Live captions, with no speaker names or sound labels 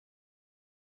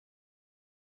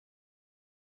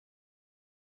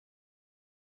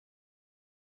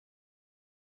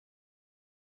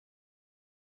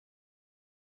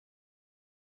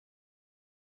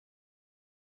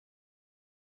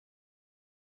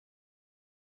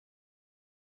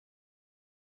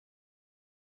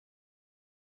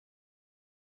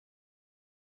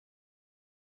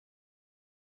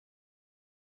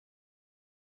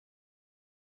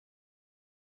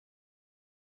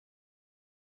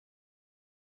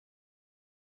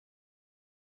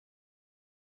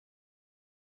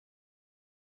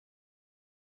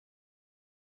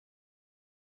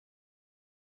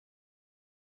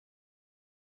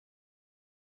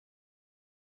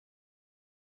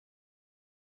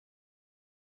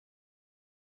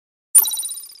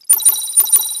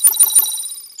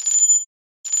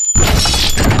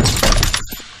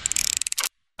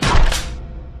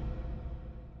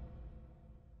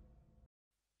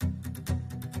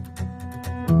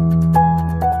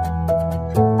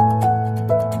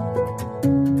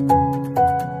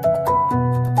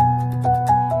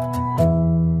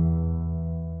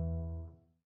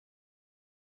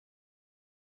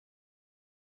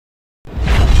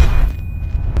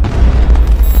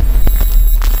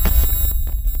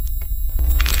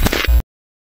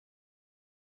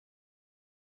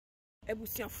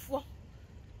ebusiafo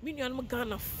me nuanom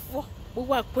Ghana fo wo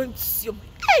wa kwantiom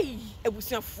hey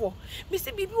ebusiafo me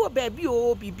se bibi wo baabi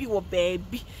o bibi wo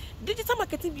baabi digital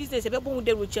marketing business e be bon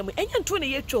de roche me enya nto na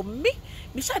ye twom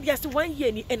me sha dia se 1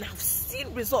 year ni and I've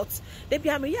seen results they be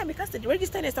am here because the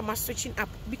register next am switching up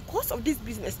because of this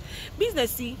business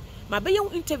see ma be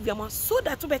your interview am so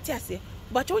that to better say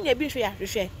but onya bi hwe ya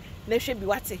hwe na hwe bi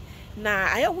wate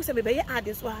na aya hu se me be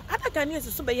add so other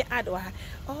Ghanaians so be add wa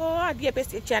oh ade e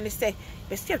best e say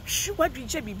be say twa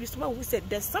dwinche bibi so ma hu say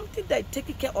there's something that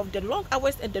taking care of the long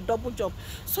hours and the double job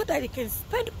so that you can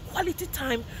spend quality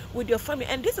time with your family,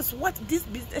 and this is what this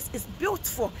business is built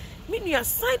for. Meaning you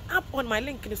sign up on my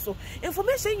link so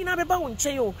information you know about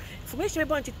information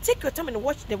about to take your time and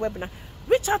watch the webinar.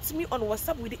 Reach out to me on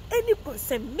WhatsApp with any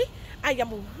concern. Me, I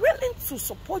am willing to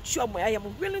support you. I am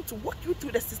willing to walk you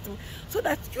through the system so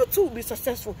that you too will be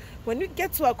successful. When you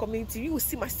get to our community, you will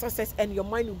see my success and your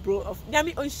mind will blow off.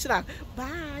 Nyami onshira.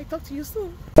 Bye. Talk to you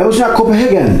soon. I was at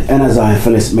Copenhagen and as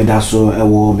Zionfelix medaso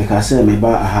ewo mekase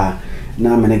meba aha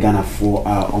na mene Ghana for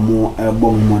omo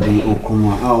bom modern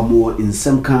okunwa omo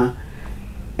insemka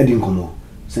edinkomo.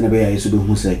 Senabe ya isudu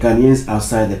hu say Ghanaians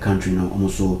outside the country no omo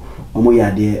so omo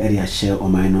yade area share o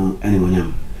mine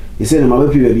anyonyam. You say na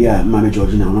mabe baby a mama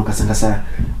Georgina no kasankasa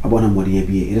abona modern ya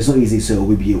bie. It is not easy so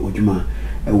obi odwuma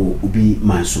obi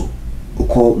manso.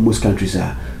 Call most countries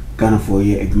are Ghana for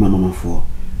ye edwuma mama for.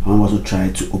 I also try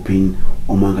to open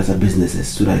Omangasa businesses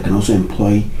so that I can also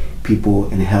employ people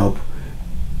and help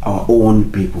our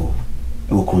own people.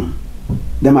 It will come.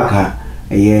 Demaka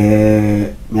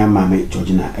Mama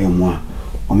Georgina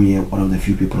one of the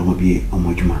few people who will be on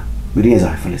my Juma. But here's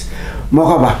our Felix.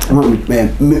 Mokaba,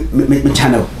 my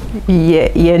channel. Yeah,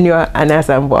 you are an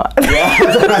assemble.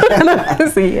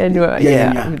 See, and you are,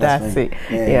 that's it.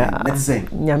 Yeah, let's say,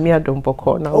 Yamia don't book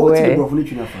on.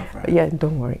 Yeah,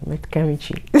 don't worry, make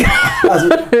Kamichi.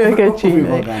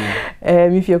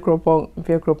 If you're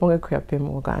cropong a crap in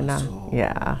Morgana.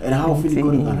 Yeah. And how often you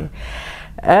go to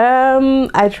Ghana?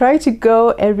 I try to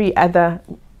go every other.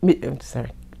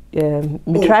 Sorry.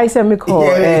 Me try some call.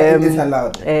 It's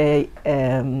allowed.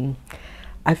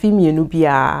 I feel me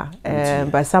nubia,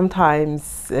 but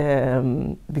sometimes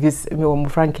because me when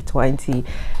Frankie 20,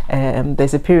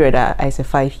 there's a period I say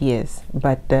 5 years,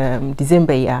 but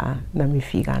December na me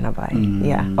fi Ghana by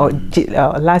or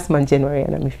last month January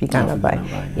na me fi Ghana by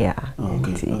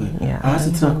okay. Yeah. How's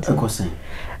it not echo saying?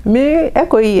 Me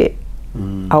echo ye,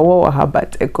 awo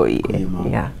habat echo ye,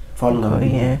 yeah. For long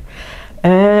yeah.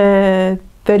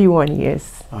 31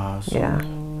 years. So yeah.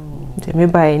 Me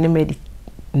by maybe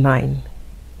 9.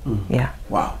 Yeah.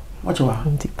 Wow. What you are?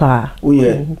 Oh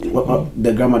yeah.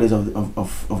 The grandmothers of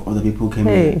the people who came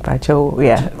here. Pacho,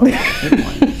 yeah.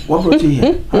 What brought you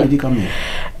here? How did you come here?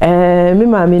 Me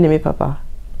mama and me papa.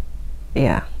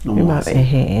 Yeah. No me mama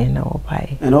no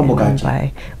pai. And all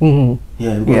bogaji.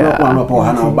 Yeah. Because no one po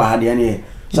hana bahadi ani.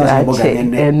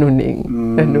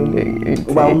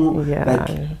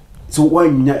 So why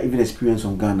you not even experience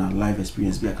on Ghana life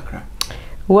experience be a kakra?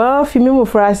 Well, for me,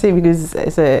 I say because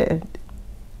it's a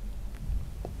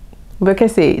make I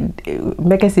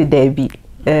say Debbie,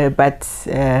 but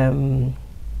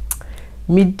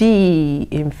midi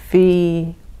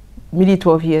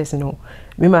 12 years no.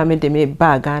 Me mama made me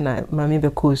back Ghana, mama be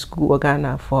cool school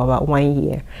Ghana for about 1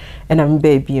 year, and I'm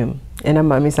baby and I'm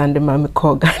mommy Sunday mama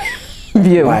call Ghana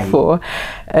for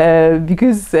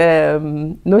because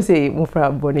no say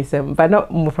mufra bonisem, but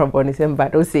not mufra bonisem,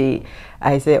 but also say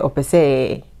I say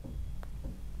opposite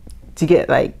to get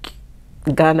like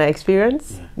Ghana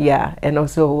experience, yeah, and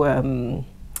also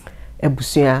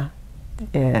ebusia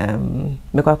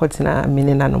me kwa kotina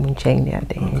minina no muncheng there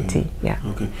yeah.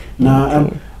 Okay. Now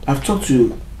I've talked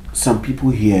to some people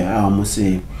here. I almost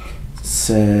say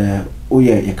oh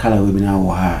yeah, your color will be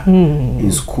now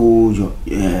in school. You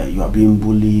are being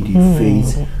bullied. You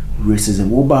face racism.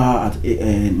 What about at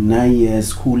 9 years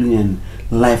schooling and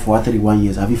life for 31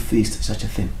 years? Have you faced such a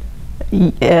thing?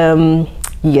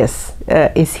 Yes,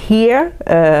 it's here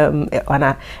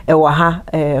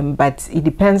but it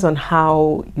depends on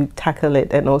how you tackle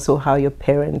it and also how your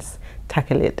parents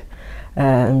tackle it,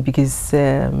 because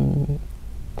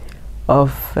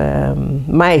of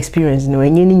my experience, no,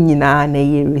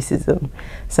 racism.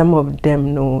 Some of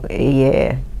them know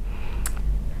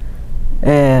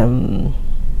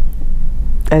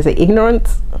as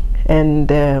ignorance and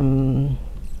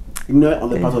ignorant on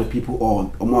the part of the people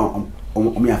or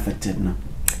me affected now.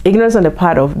 Ignorance on the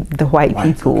part of the white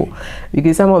people, okay.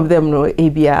 Because some of them know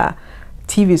ABR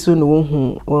TV so no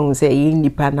one say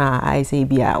nipa na I say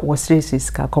ABR was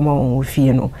racist ka come on with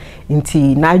you know.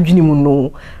 Inti na adwini mu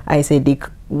no I say they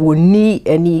will need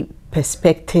any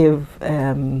perspective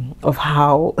of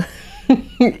how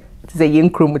the young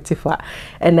chromatifa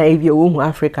and if you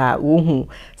Africa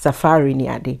safari ni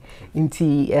ade.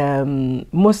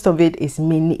 Most of it is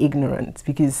mainly ignorance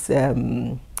because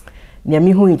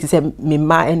Nyami hu it say me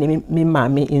ma and me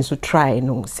mama inso try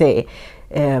no say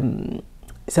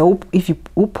so if you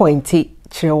point it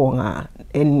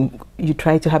and you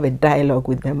try to have a dialogue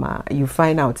with them, you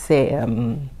find out say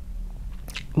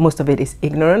most of it is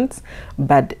ignorance,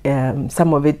 but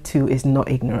some of it too is not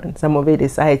ignorant. Some of it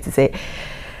is, I had to say,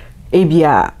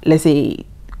 Abia, let's say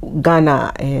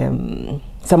Ghana,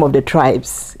 some of the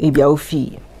tribes, Abia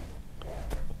Ofi.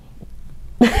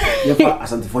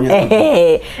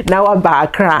 Now about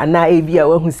Accra, now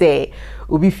Abia who say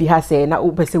Ubi fi ha say na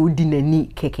upese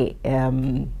udinani keke.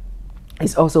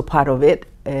 It's also part of it,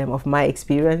 of my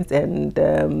experience, and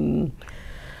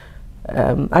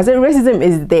as a racism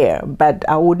is there, but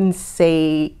I wouldn't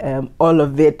say all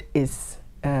of it is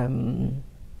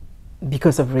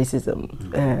because of racism.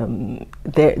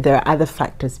 There are other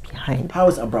factors behind. How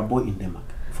is Abrabo in Denmark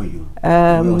for you?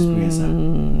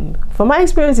 For my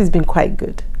experience, it's been quite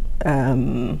good.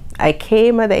 I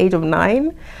came at the age of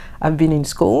 9. I've been in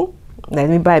school. Let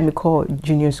me buy me call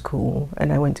junior school,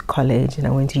 and I went to college, and I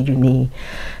went to uni,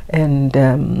 and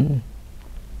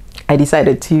I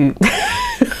decided to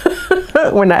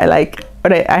when I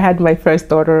had my first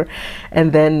daughter,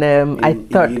 and then I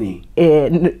thought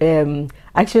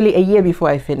actually a year before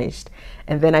I finished,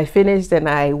 and then I finished and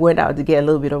I went out to get a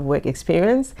little bit of work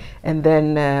experience, and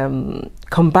then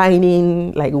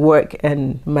combining like work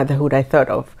and motherhood, I thought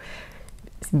of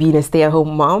being a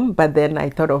stay-at-home mom, but then I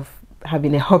thought of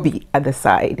having a hobby at the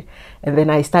side, and then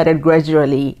I started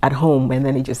gradually at home, and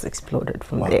then it just exploded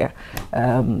from there.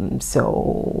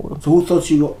 So who taught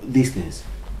you these things?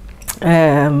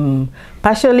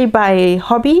 Partially by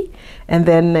hobby, and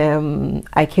then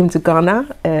I came to Ghana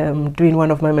during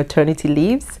one of my maternity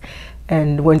leaves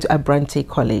and went to Abrante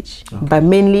College. Okay. But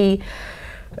mainly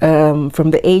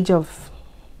from the age of,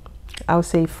 I would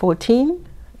say 14,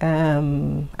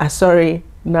 sorry,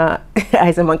 na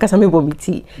I said mankasa me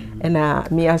bomiti and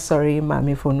me sorry ma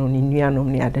me for no ni nuanom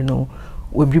ni ade no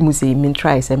we bring mu say me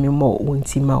try say me more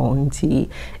wonti ma wonti.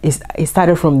 It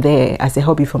started from there as a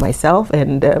hobby for myself,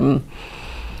 and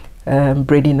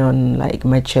braiding on like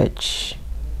my church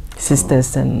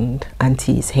sisters and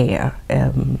aunties' hair.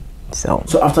 So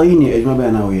after uni,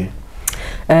 now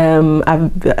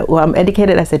I'm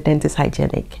educated as a dentist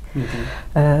hygienic.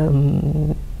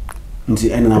 Okay. To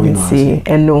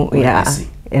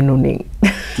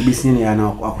be seen here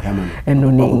now,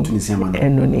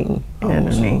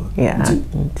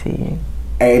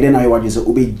 then I want to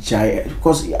say,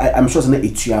 because I'm sure it's not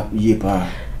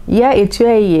yeah, it's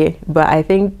a year, but I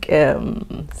think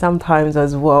sometimes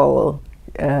as well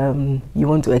you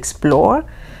want to explore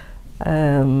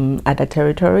other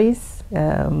territories,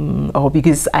 or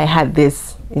because I had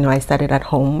this, I started at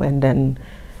home, and then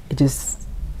it just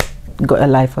got a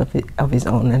life of its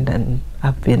own, and then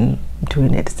I've been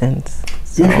doing it since.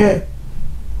 So. Yeah,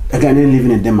 again,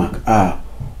 living in Denmark,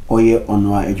 or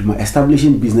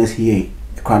establishing business here,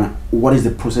 what is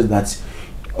the process that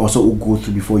also will go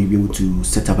through before you be able to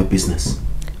set up a business?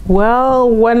 Well,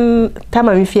 one time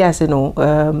I'm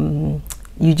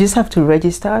you just have to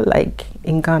register, like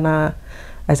in Ghana,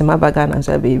 as a Ghana,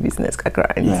 so I be business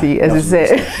kakra, and see, as I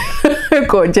said,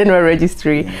 called general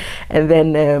registry, and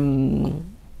then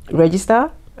register.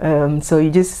 So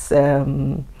you just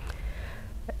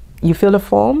you fill a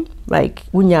form, like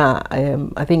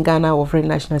I think Ghana offering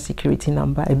national security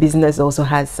number. A business also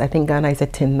has, I think Ghana is a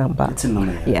TIN number. A TIN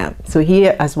number, yeah. So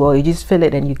here as well, you just fill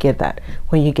it and you get that.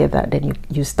 When you get that, then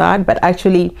you start. But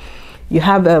actually, you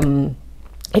have a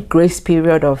grace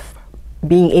period of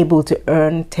being able to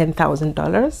earn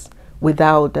 $10,000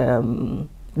 without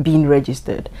being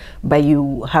registered. But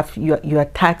you are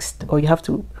taxed, or you have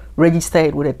to register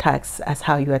it with a tax as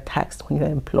how you are taxed when you are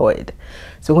employed.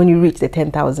 So when you reach the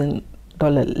 $10,000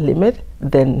 limit,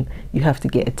 then you have to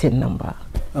get a TIN number.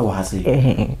 Oh, I see.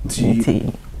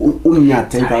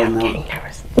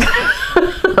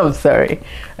 I'm sorry.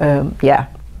 Yeah.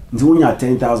 So when you are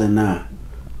 10,000 now,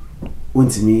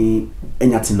 what's me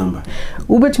any TIN number?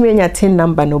 Uber to me any TIN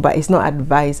number, no, but it's not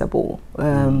advisable.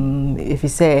 If you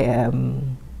say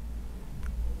I'm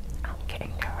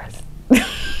getting nervous.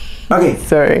 Okay.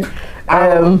 Sorry.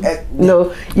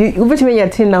 No, you put me your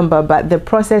TIN number, but the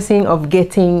processing of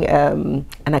getting an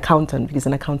accountant, because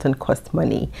an accountant costs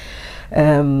money,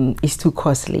 is too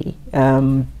costly.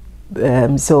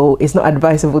 So it's not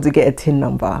advisable to get a TIN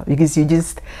number, because you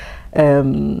just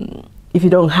if you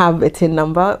don't have a TIN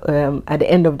number, at the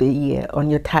end of the year on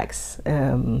your tax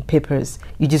papers,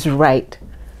 you just write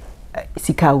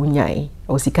sika unyai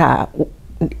or sika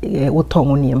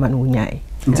wotongo niyama unyai.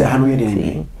 Into how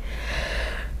many?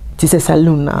 This is a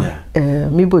saloon now.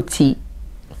 Me boti.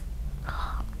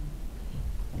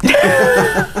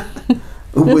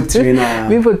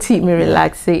 Me boti, me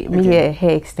relax, me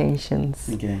hair extensions,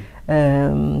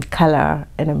 color,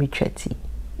 and a me chatty.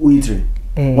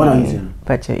 One are eating.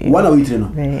 One are eating.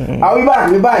 Are we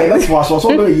back? We buy. Let's watch. So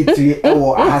many eat.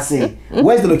 I say.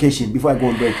 Where's the location before I go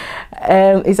on break?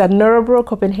 It's at Nuremberg,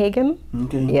 Copenhagen.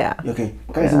 Okay. Yeah. Okay.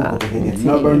 Copenhagen.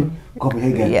 Nuremberg,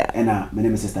 Copenhagen. Yeah. And my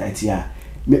name is Sister Etia.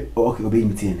 Okay, obey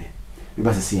me. Me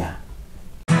best see ya.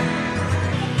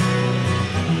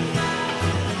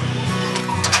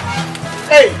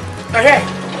 Hey.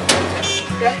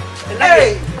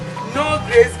 Hey. No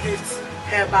grace gifts.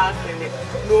 Herbal clinic,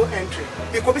 no entry.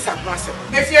 Because it's a massive.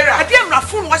 If you're a damn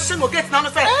fool, what shall get now?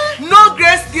 No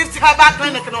grace gift herbal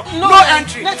clinic, no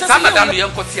entry. Some of them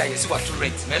young Cotia is what to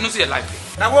rent. Men see a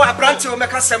life. Now, what a branch will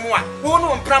make us some one. One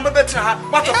on Pramber better.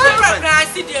 What a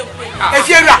if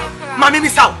you're Mammy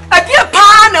Miss out. A dear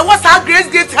pan, and what's our grace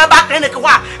gift herbal clinic?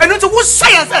 And into what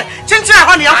science? Chincha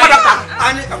honey, and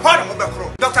a part of the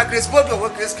crow. Dr. Grace Bobo,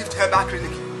 what grace gift herbal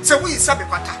clinic. So we sabi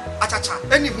kwata achacha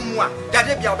any humwa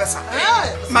dade bia obesa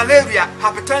malaria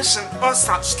hypertension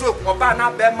ulcer stroke oba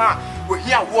na bema we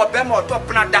here wo bema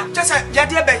odopna da just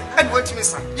yade be and wantimi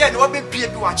sa ye no be bia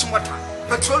bi wa chimota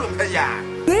petroleum ya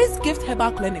Grace Gift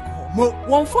Herbal Clinic Mo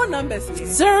 14 numbers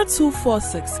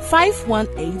 0246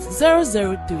 518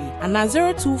 003 and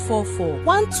 0244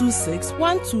 126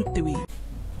 123.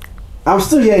 I'm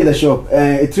still here in the shop.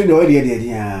 It's really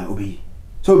already Obi.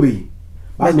 So Obi.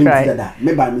 I mean that.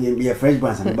 Maybe be a fresh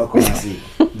branch and about come see.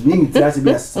 Need to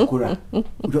be a sakura.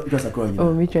 Just a crown.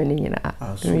 Oh, me training in a.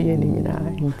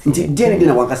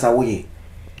 Didn't wakasa way.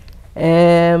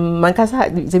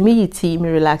 Mankasa the me tea me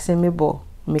relaxing me bo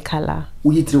me kala.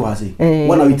 We eat through us.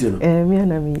 What are we doing? Me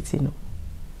and I'm eating.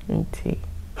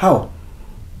 How?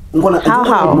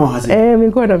 How? Me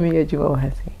go to me a job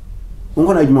has. I'm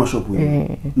gonna do more shop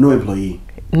with no employee.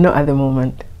 Not at the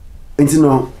moment. Until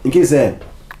now, in case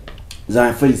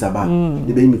Zionfelix about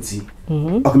the baby tea.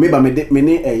 Okay, maybe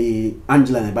me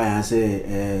Angela and buy and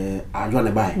say I want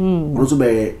to buy. Also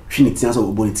by Trinity as a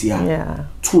bonity. Yeah.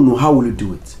 To know how will you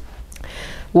do it?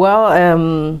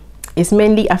 Well, it's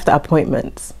mainly after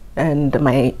appointments, and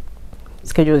my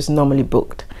schedule is normally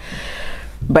booked.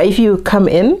 But if you come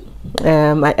in,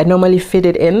 I normally fit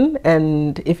it in,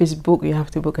 and if it's booked, you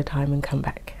have to book a time and come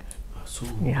back. So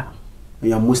yeah,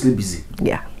 you are mostly busy.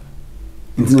 Yeah.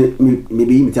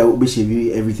 Maybe you tell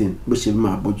everything.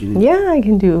 Yeah, I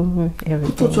can do everything.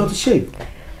 I thought you had to shave.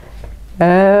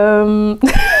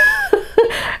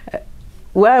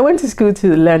 Well, I went to school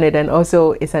to learn it, and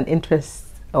also it's an interest,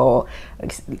 or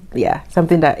yeah,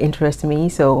 something that interests me.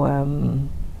 So, and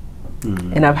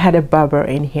I've had a barber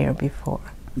in here before.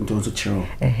 But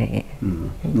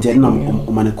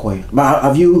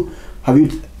have you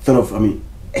thought of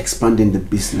expanding the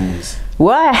business?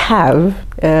 Well, I have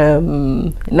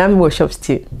nine workshops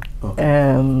too,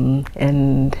 okay.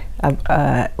 And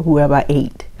we're about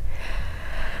 8.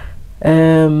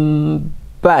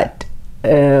 But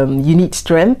you need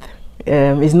strength.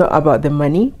 It's not about the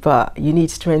money, but you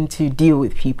need strength to deal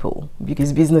with people,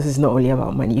 because business is not only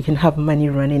about money. You can have money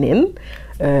running in,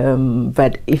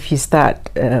 but if you start,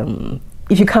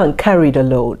 if you can't carry the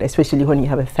load, especially when you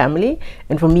have a family,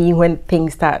 and for me, when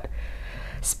things start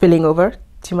spilling over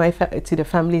to the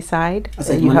family side,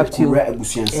 you have to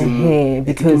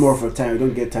because more of a time, you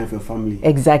don't get time for your family.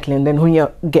 Exactly, and then when you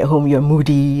get home, you're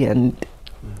moody and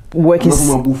work is.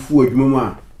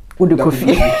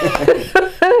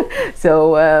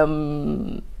 So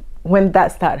when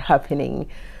that started happening,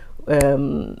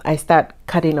 I start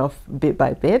cutting off bit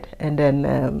by bit, and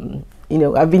then you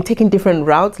know, I've been taking different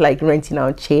routes, like renting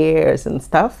out chairs and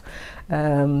stuff.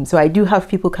 So I do have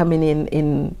people coming in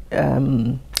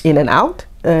and out,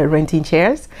 renting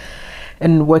chairs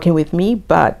and working with me.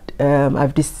 But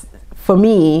for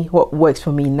me, what works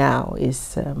for me now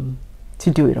is to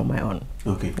do it on my own.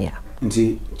 Okay. Yeah. And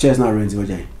see, chairs not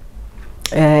renting.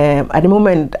 At the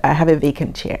moment, I have a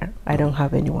vacant chair. I don't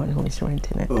have anyone who is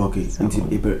renting it. Oh, okay. So.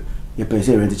 You pay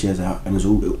rent chairs out and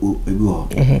so maybe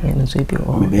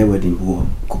wedding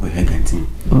Copenhagen team.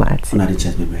 Not the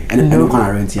chairs, baby. And I don't want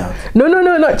to rent out. No,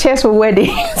 not chairs for weddings.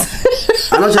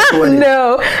 Not chairs for weddings.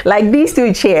 No, like these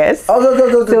 2 chairs. Oh,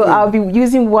 go. So I'll be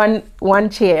using one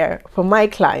chair for my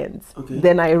clients. Okay.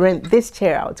 Then I rent this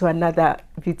chair out to another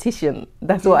beautician.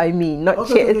 That's what I mean. Not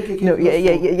chairs. No,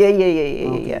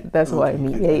 yeah. That's what I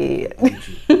mean. Yeah.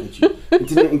 Thank you.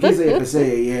 In case I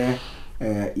say, yeah,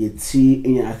 you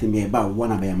see, I think about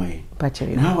one of them.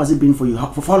 And how has it been for you?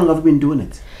 For how long have you been doing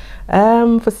it?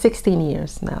 For 16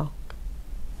 years now.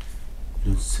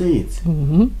 You don't say it.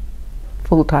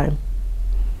 Full time.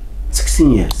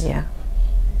 16 years. Yeah.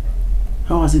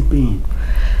 How has it been?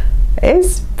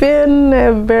 It's been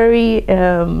a very,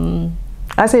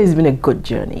 I say it's been a good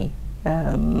journey.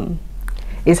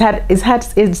 It's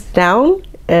down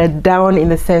in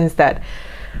the sense that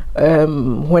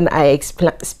when I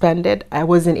expanded, I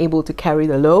wasn't able to carry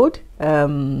the load,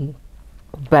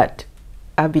 but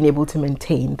I've been able to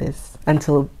maintain this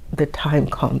until the time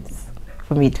comes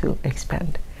for me to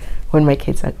expand when my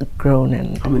kids are grown.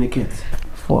 And how many kids?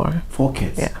 4. 4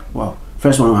 kids. Yeah. Wow.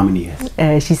 First one, how many years?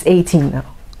 She's 18 now.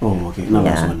 Oh, okay. Now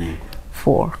that's one name.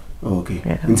 4. Oh, okay.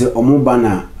 Yeah. Until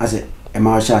Omubana, I said, am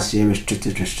I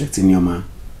restricting your man?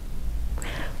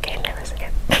 Okay, never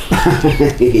again.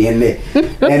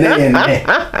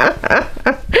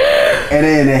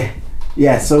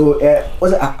 Yeah, so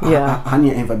what's it? How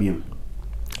many amphibian?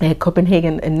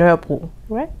 Copenhagen and Nørrebro,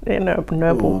 right?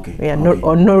 Nørrebro. Oh, okay. Yeah,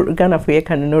 okay. Ghana for you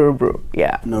can Nørrebro.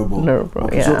 Yeah. Nørrebro.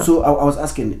 Okay. Yeah. So I was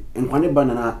asking, in one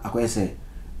banana, I say,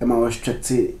 am I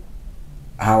restricted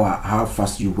how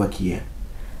fast you work here?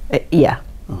 Yeah.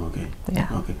 Oh, okay. Yeah.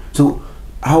 Okay. So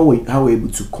how are we able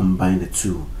to combine the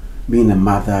two, being a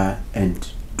mother and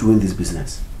doing this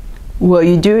business? Well,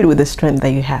 you do it with the strength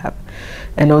that you have,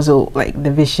 and also like the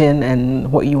vision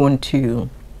and what you want to,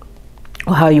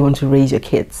 or how you want to raise your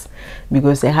kids,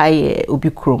 because the high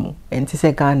ubi krum and to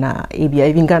say Ghana,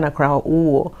 even Ghana crowd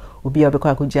or ubi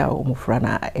abekwa kuja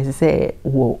umufrana, as I say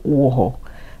wo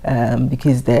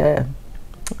because the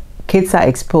kids are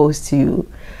exposed to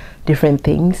different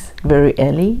things very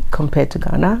early compared to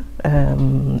Ghana,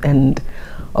 and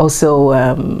also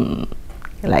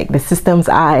like the system's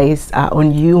eyes are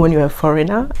on you when you're a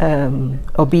foreigner,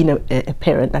 or being a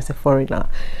parent as a foreigner.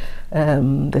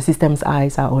 The system's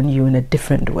eyes are on you in a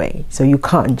different way, so you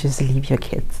can't just leave your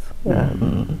kids.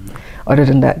 Other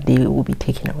than that, they will be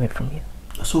taken away from you.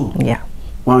 So yeah.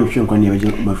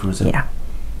 Yeah.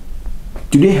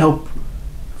 Do they help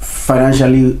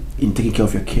financially in taking care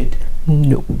of your kid?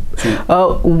 No.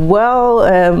 So,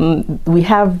 well, we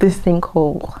have this thing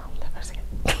called.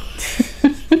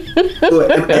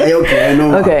 Okay, I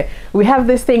know. Okay, we have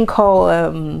this thing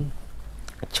called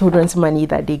children's money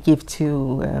that they give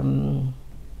to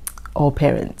all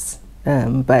parents,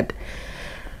 but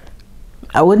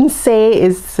I wouldn't say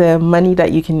it's money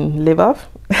that you can live off,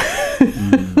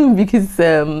 because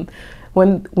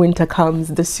when winter comes,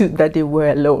 the suit that they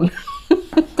wear alone.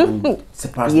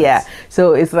 Yeah,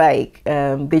 so it's like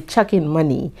they chuck in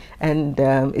money, and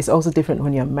it's also different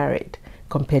when you're married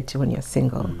compared to when you're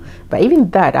single. But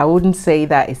even that, I wouldn't say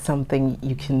that is something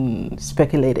you can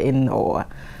speculate in or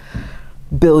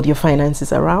build your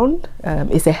finances around.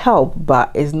 It's a help,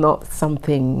 but it's not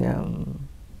something.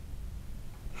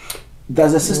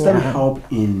 Does the system help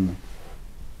in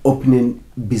opening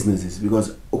businesses?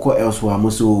 Because elsewhere,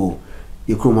 also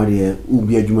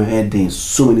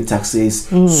so many taxes,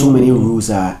 so many rules,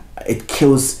 it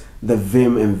kills the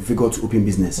vim and vigor to open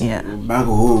business. Yeah. Back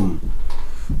home,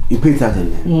 you pay tax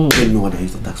and then you don't know what they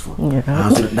use the tax for. Yeah.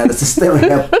 So that the system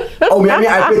help. Oh,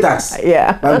 I pay tax.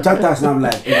 Yeah. But I'm tax now. I'm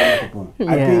like, I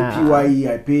pay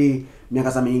PYE, I pay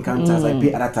income tax, I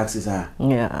pay other taxes.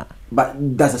 Yeah.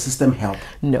 But does the system help?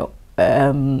 No.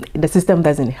 The system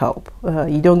doesn't help.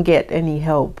 You don't get any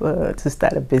help to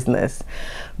start a business,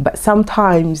 but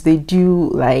sometimes they do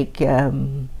like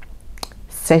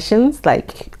sessions,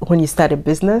 like when you start a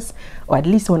business, or at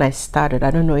least when I started.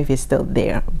 I don't know if it's still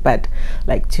there, but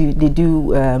like they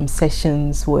do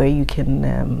sessions where you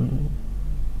can.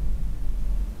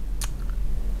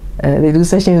 They do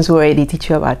sessions where they teach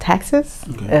you about taxes.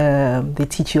 Okay. They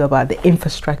teach you about the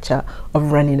infrastructure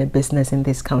of running a business in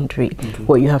this country,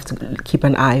 what you have to keep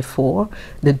an eye for,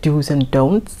 the do's and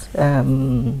don'ts.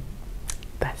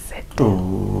 That's it.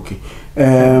 Oh, okay.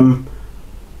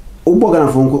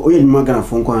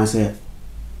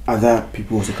 Other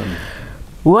people also coming.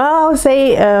 Well,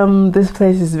 say this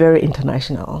place is very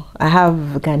international. I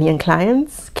have Ghanaian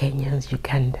clients, Kenyans,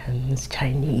 Ugandans,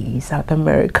 Chinese, South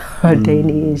America,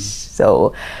 Danish.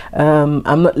 So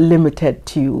I'm not limited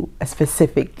to a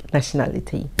specific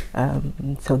nationality.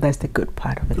 So that's the good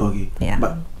part of it. Okay. Yeah.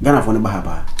 But Ghana for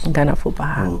Bahaba. Ghana for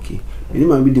Bahaba. Oh, okay. Any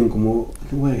man be doing I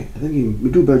think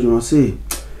me do Belgium say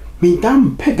me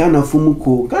damn pe Ghana for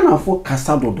muko Ghana for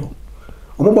casadodo.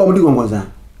 Omo ba mo di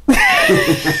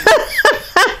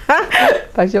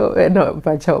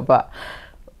Pacho, but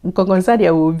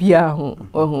Kongonsadia will be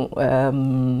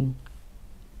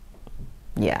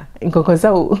Yeah, in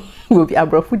Konkonsa will be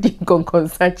Abrafudi in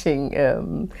Konkonsa ching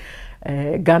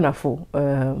Ghana for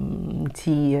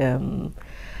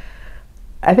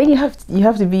I think you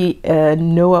have to be a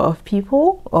knower of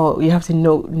people, or you have to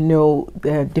know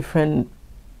different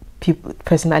people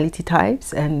personality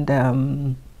types, and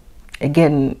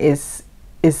again this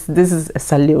is a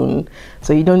salon,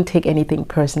 so you don't take anything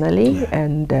personally,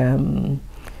 and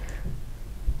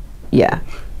yeah.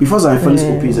 Before Zionfelix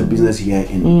opens a business here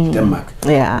in Denmark, do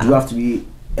you have to be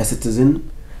a citizen?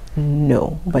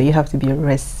 No, but you have to be a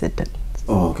resident.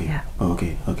 Oh, okay. Yeah. Oh,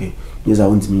 okay. Yes, I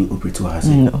want me operate to her.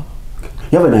 No.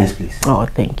 You have a nice place. Oh,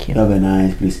 thank you. You have a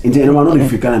nice place. In the end, not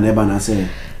if you can never say.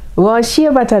 Well, she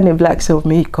about an black so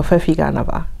me coffee Ghana,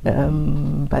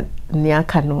 but near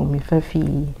Kano me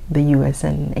the US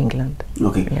and England.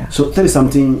 Okay. Yeah. So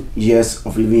 30-something years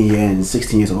of living here and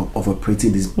 16 years of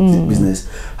operating this business.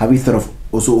 Have you thought of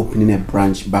also opening a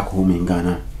branch back home in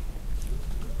Ghana?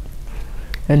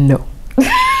 No.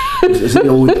 Is it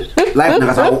your life?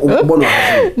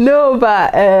 No,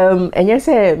 but and you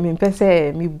say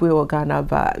me boy Ghana,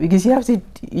 but because you have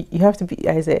to be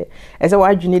as a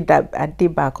why you need that a day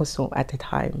back or so at a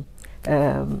time,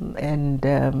 and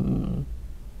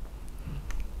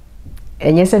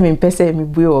you say me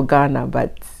boy Ghana,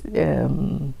 but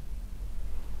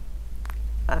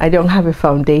I don't have a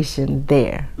foundation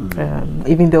there,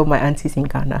 even though my aunties in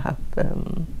Ghana have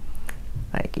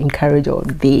like encourage, or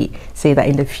they say that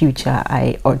in the future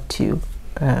I ought to,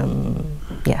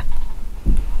 yeah.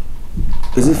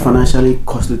 Is it financially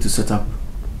costly to set up?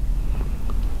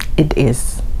 It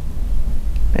is.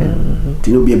 Do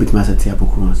you know be a bit more say?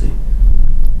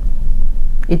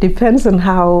 It depends on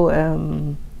how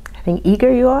I think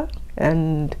eager you are,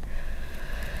 and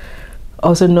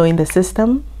also knowing the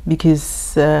system,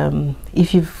 because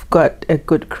if you've got a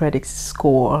good credit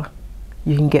score,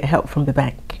 you can get help from the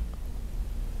bank.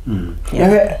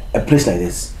 Yeah. A place like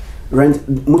this, rent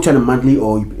much on a monthly,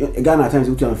 or Ghana at times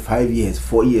much on 5 years,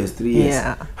 4 years, 3 years.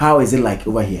 Yeah. How is it like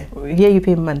over here? Here you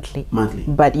pay monthly. Monthly.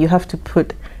 But you have to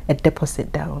put a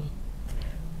deposit down.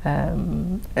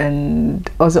 And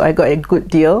also I got a good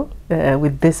deal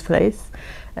with this place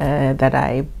that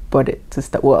I bought it to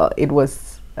start. Well, it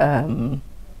was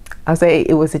I'll say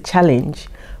it was a challenge,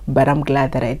 but I'm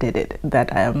glad that I did it.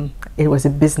 That it was a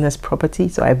business property,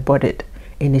 so I bought it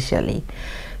initially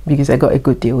because I got a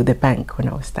good deal with the bank when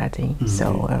I was starting.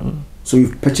 So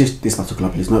you've purchased this particular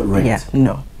place, not rent? Yeah,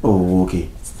 no. Oh, okay.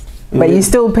 But you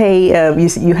still pay. You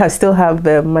still have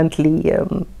the monthly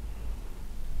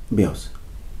bills.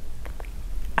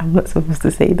 I'm not supposed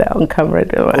to say that on camera,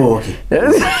 though. Oh, okay.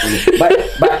 But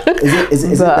is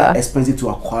it that expensive to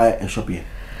acquire a shop here?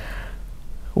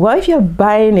 Well, if you're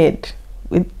buying it,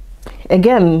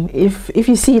 again, if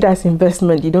you see it as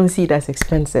investment, you don't see it as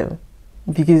expensive,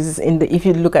 because if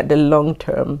you look at the long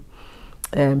term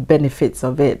benefits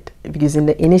of it, because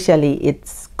initially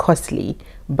it's costly,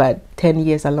 but 10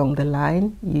 years along the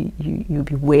line, you'll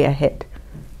be way ahead.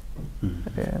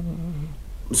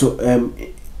 So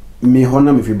me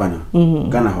hona me fibana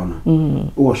Ghana hona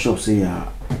o shop say ya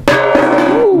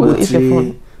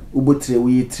ubotre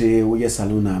we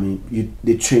salon na me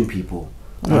they train people.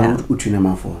 Who train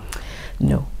them for?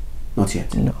 No, not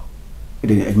yet. No.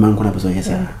 The man kona person yes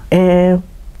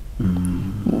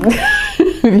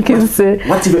because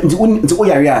what if o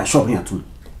yare shop here too?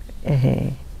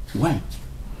 Why?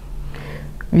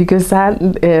 Because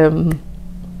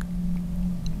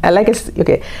I like it.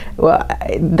 Okay, well,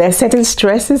 there are certain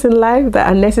stresses in life that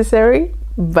are necessary,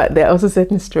 but there are also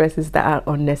certain stresses that are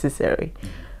unnecessary.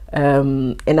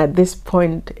 And at this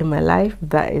point in my life,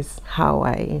 that is how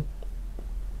I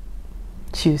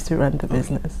choose to run the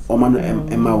business. Okay,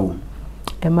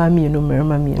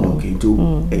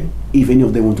 if any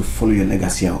of them want to follow your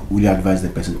legacy, will you advise the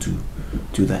person to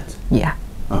do that? Yeah.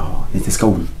 Oh, it is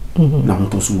cool. Now, I'm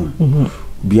to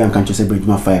Bianca can't say bridge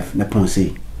my 5. Na pon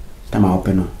say. No.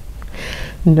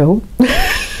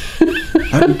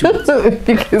 How do you do it?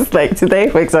 Because like today,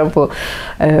 for example,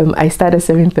 I start at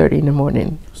 7:30 in the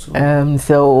morning.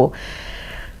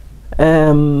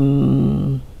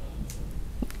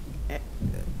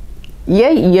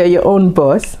 Yeah, you're your own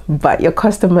boss, but your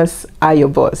customers are your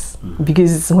boss.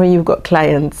 Because when you've got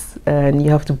clients and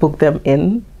you have to book them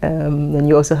in, and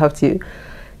you also have to,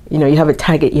 you have a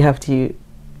target you have to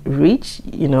reach,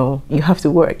 you have to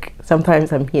work.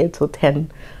 Sometimes I'm here till 10,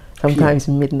 sometimes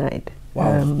midnight.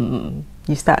 Wow.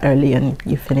 You start early and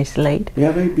you finish late.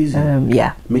 Yeah, very busy.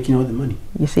 Yeah. Making all the money.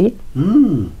 You see?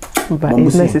 But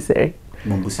it's necessary.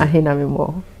 I hear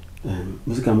more.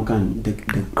 Music the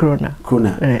Corona.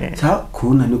 Corona. How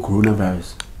Corona no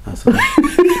coronavirus?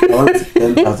 want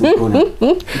 10,000 krona.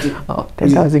 Oh,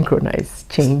 10,000 krona is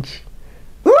change.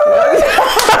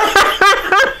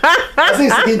 I say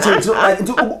it's change. So,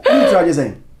 what are you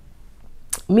saying?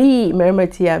 Me,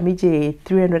 Mermatia, me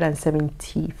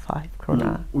 375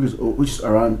 krona. Which is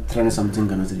around 300 something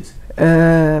Ghana cedis.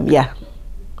 Yeah.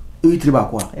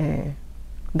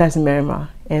 That's Merma,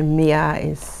 and Mia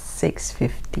is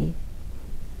 650.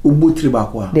 Ubu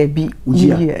tribakwa. They be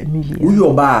Ujia.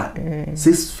 Uyo ba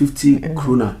 650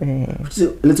 krona. Which is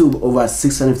a little over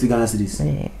 650 Ghana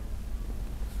cedis.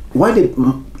 Why the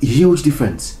huge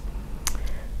difference?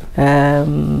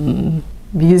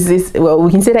 Because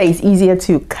we can say that it's easier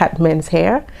to cut men's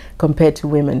hair compared to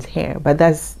women's hair, but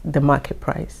that's the market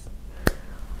price.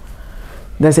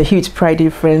 There's a huge price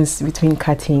difference between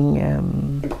cutting.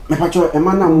 I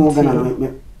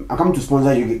come to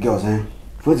sponsor you girls, eh?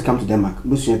 First come to Denmark,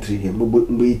 bush 3 here,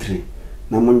 be 3.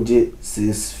 Now Monday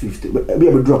 650. Be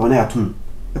able to drop on air too.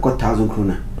 I got 1,000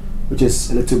 krona, which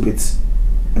is a little bit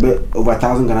over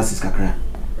 1,000 Ghana cedis.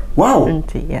 Wow.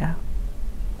 Yeah.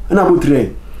 And I would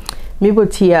trade. Me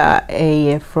bought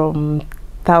here from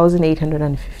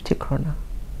 1,850 krona.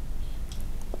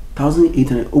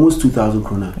 1,800, almost 2,000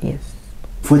 krona. Yes.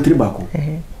 For 3 bako.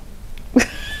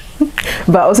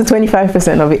 But also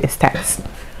 25% of it is tax.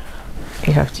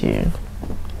 You have to,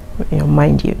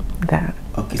 mind you that.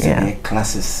 Okay, so yeah.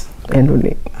 Classes. And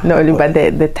only, not only, but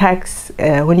the tax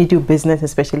when you do business,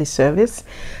 especially service,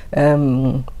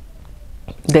 the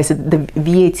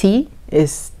VAT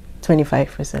is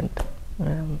 25%.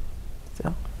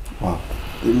 So. Wow,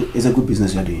 it's a good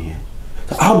business you're doing here.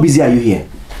 So how busy are you here?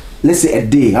 Let's say a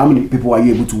day. How many people are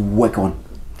you able to work on?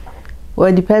 Well,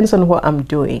 it depends on what I'm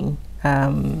doing.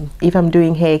 If I'm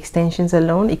doing hair extensions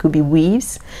alone, it could be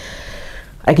weaves.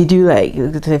 I could do like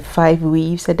 5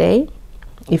 weaves a day.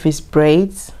 If it's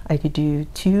braids, I could do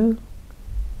 2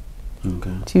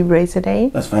 braids a day.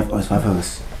 That's 5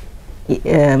 hours.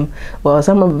 Well,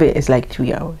 some of it is like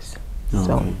 3 hours. Oh,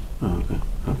 so. Okay.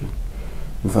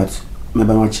 In fact,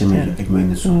 maybe I'll change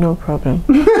no problem.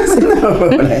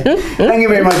 Thank you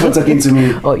very much for talking to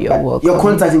me. Oh, you're welcome. Your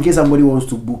contact in case somebody wants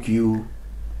to book you.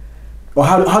 Or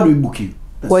how do we book you?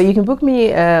 Well, you can book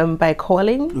me by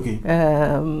calling. Okay.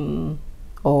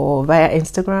 Or via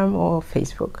Instagram or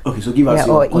Facebook. Okay, so give us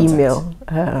your or contact. email.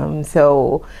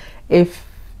 So if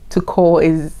to call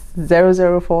is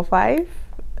 0045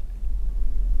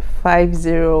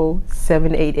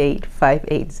 50788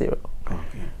 580. Okay.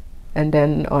 And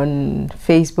then on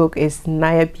Facebook is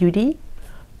Naya Beauty,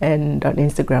 and on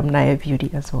Instagram Naya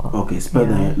Beauty as well. Okay, spell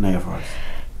Naya for us.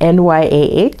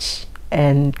 NYAH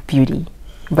and Beauty,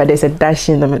 but there's a dash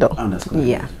in the middle.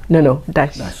 Yeah. No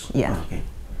dash. Yeah. Okay.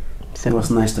 So it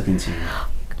was nice talking to you.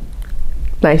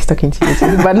 Nice talking to you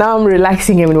too. But now I'm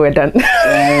relaxing and we're done.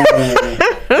 Yeah,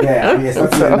 it's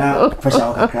not now.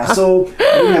 So,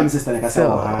 I'm sister like I said,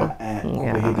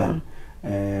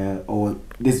 or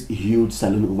this huge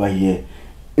salon over here.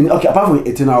 Okay, apart from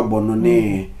it now, but no,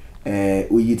 we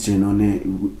eat no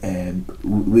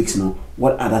weeks no.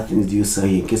 What other things do you sell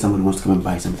here in case somebody wants to come and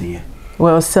buy something here?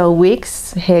 Well, sell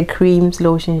wigs, hair creams,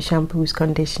 lotions, shampoos,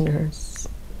 conditioners.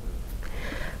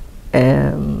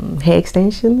 Hair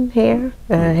extension, hair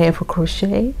for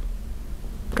crochet,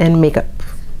 and makeup.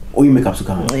 Oh, you makeup so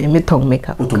come? Tongue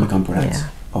makeup. Oh, tongue makeup products. Yeah.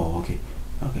 Oh, okay.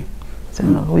 So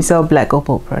we sell Black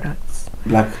Opal products.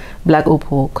 Black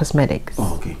Opal cosmetics.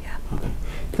 Oh, okay. Yeah. Okay.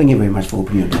 Thank you very much for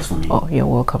opening your doors for me. Oh, you're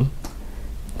welcome.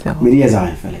 So. My name is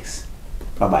Zionfelix.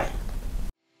 Bye bye.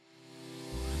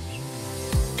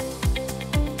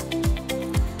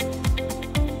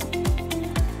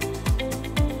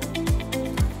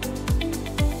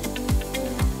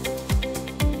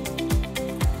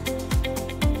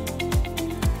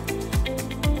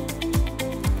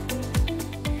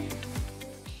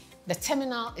 The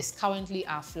terminal is currently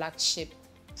our flagship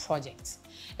project.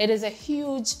 It is a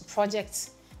huge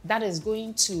project that is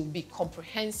going to be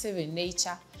comprehensive in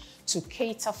nature to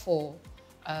cater for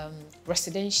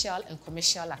residential and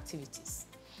commercial activities.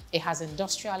 It has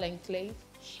industrial enclave,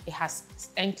 it has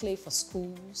enclave for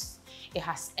schools, it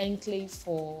has enclave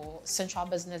for central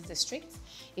business district,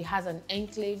 it has an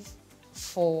enclave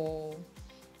for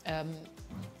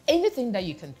anything that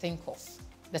you can think of.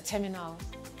 The terminal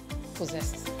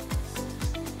possesses.